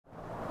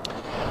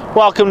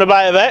Welcome to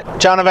Buy a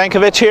Vet. John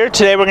Ivankovich here.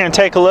 Today we're going to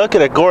take a look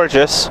at a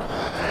gorgeous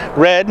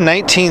red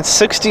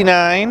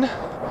 1969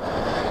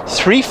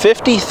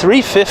 350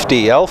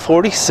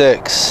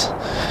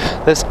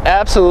 L46. This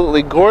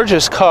absolutely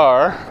gorgeous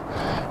car,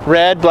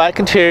 red, black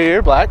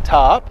interior, black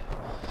top,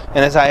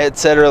 and as I had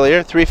said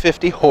earlier,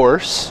 350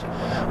 horse.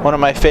 One of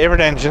my favorite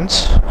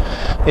engines.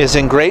 Is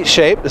in great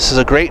shape. This is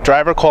a great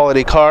driver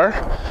quality car.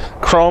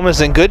 Chrome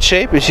is in good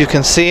shape, as you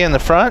can see in the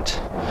front.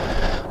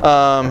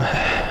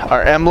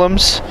 Our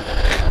emblems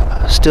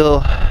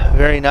still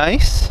very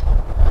nice.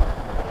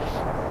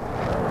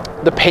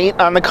 The paint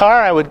on the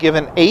car I would give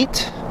an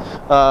 8.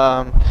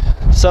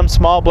 Some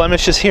small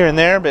blemishes here and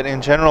there, but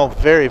in general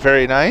very,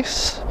 very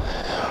nice.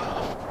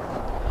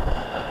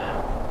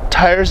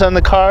 Tires on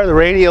the car, the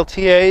Radial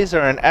TAs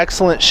are in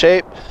excellent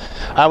shape.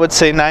 I would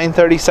say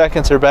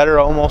 9/32 or better,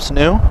 almost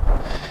new.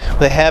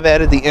 They have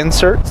added the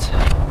inserts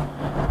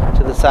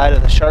to the side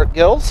of the shark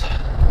gills.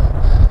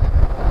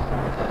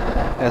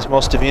 As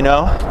most of you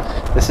know,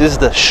 this is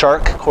the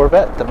Shark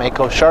Corvette. The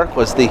Mako Shark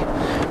was the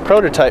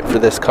prototype for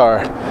this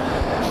car.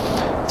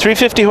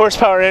 350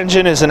 horsepower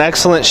engine is in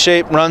excellent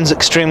shape, runs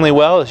extremely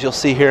well, as you'll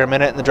see here in a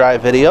minute in the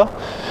drive video.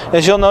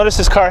 As you'll notice,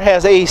 this car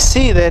has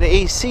AC. That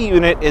AC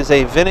unit is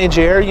a vintage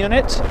air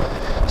unit,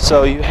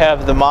 so you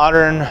have the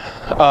modern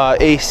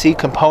AC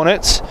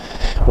components,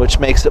 which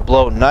makes it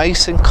blow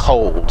nice and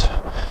cold.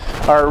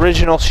 Our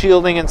original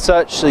shielding and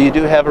such, so you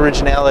do have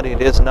originality.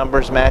 It is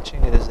numbers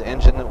matching. It is the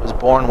engine that was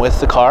born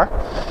with the car.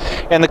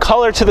 And the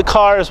color to the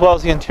car, as well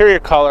as the interior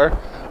color,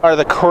 are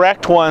the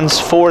correct ones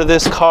for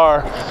this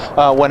car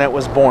when it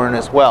was born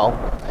as well.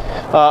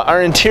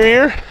 Our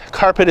interior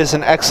carpet is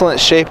in excellent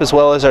shape, as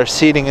well as our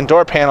seating and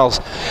door panels,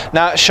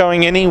 not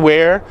showing any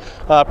wear.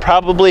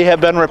 Probably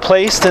have been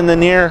replaced in the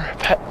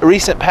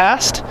recent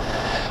past.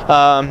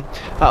 I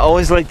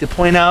always like to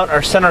point out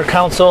our center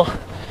console,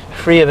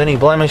 free of any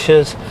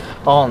blemishes,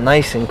 all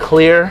nice and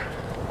clear.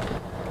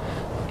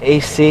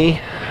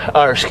 AC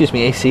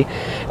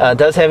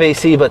does have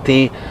AC, but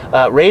the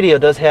radio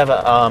does have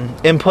a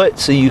input,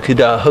 so you could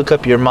hook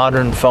up your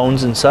modern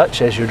phones and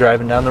such as you're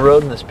driving down the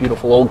road in this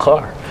beautiful old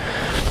car.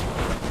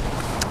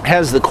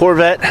 Has the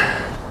Corvette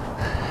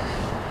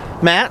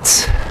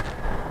mats.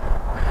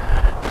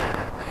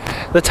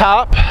 The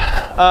top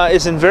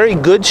is in very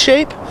good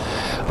shape.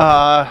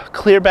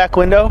 Clear back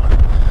window,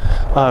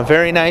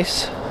 very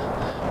nice.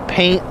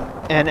 Paint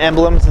and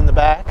emblems in the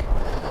back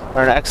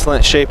are in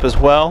excellent shape as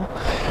well.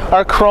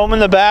 Our chrome in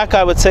the back,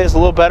 I would say, is a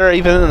little better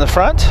even than the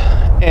front,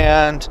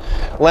 and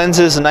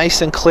lenses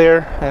nice and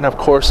clear, and of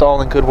course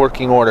all in good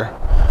working order.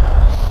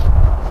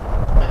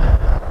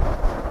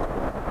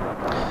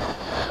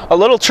 A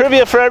little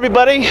trivia for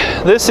everybody: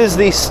 this is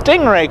the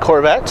Stingray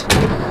Corvette,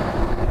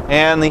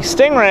 and the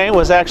Stingray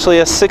was actually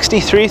a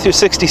 63 through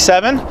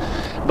 67,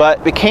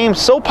 but became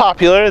so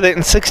popular that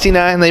in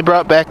 69 they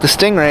brought back the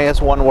Stingray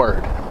as one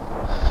word.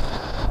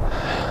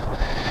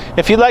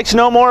 If you'd like to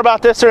know more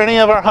about this or any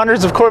of our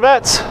hundreds of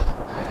Corvettes,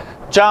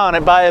 John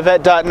at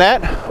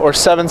buyavet.net or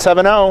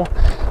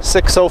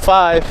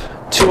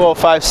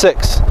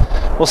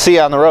 770-605-2056. We'll see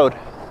you on the road.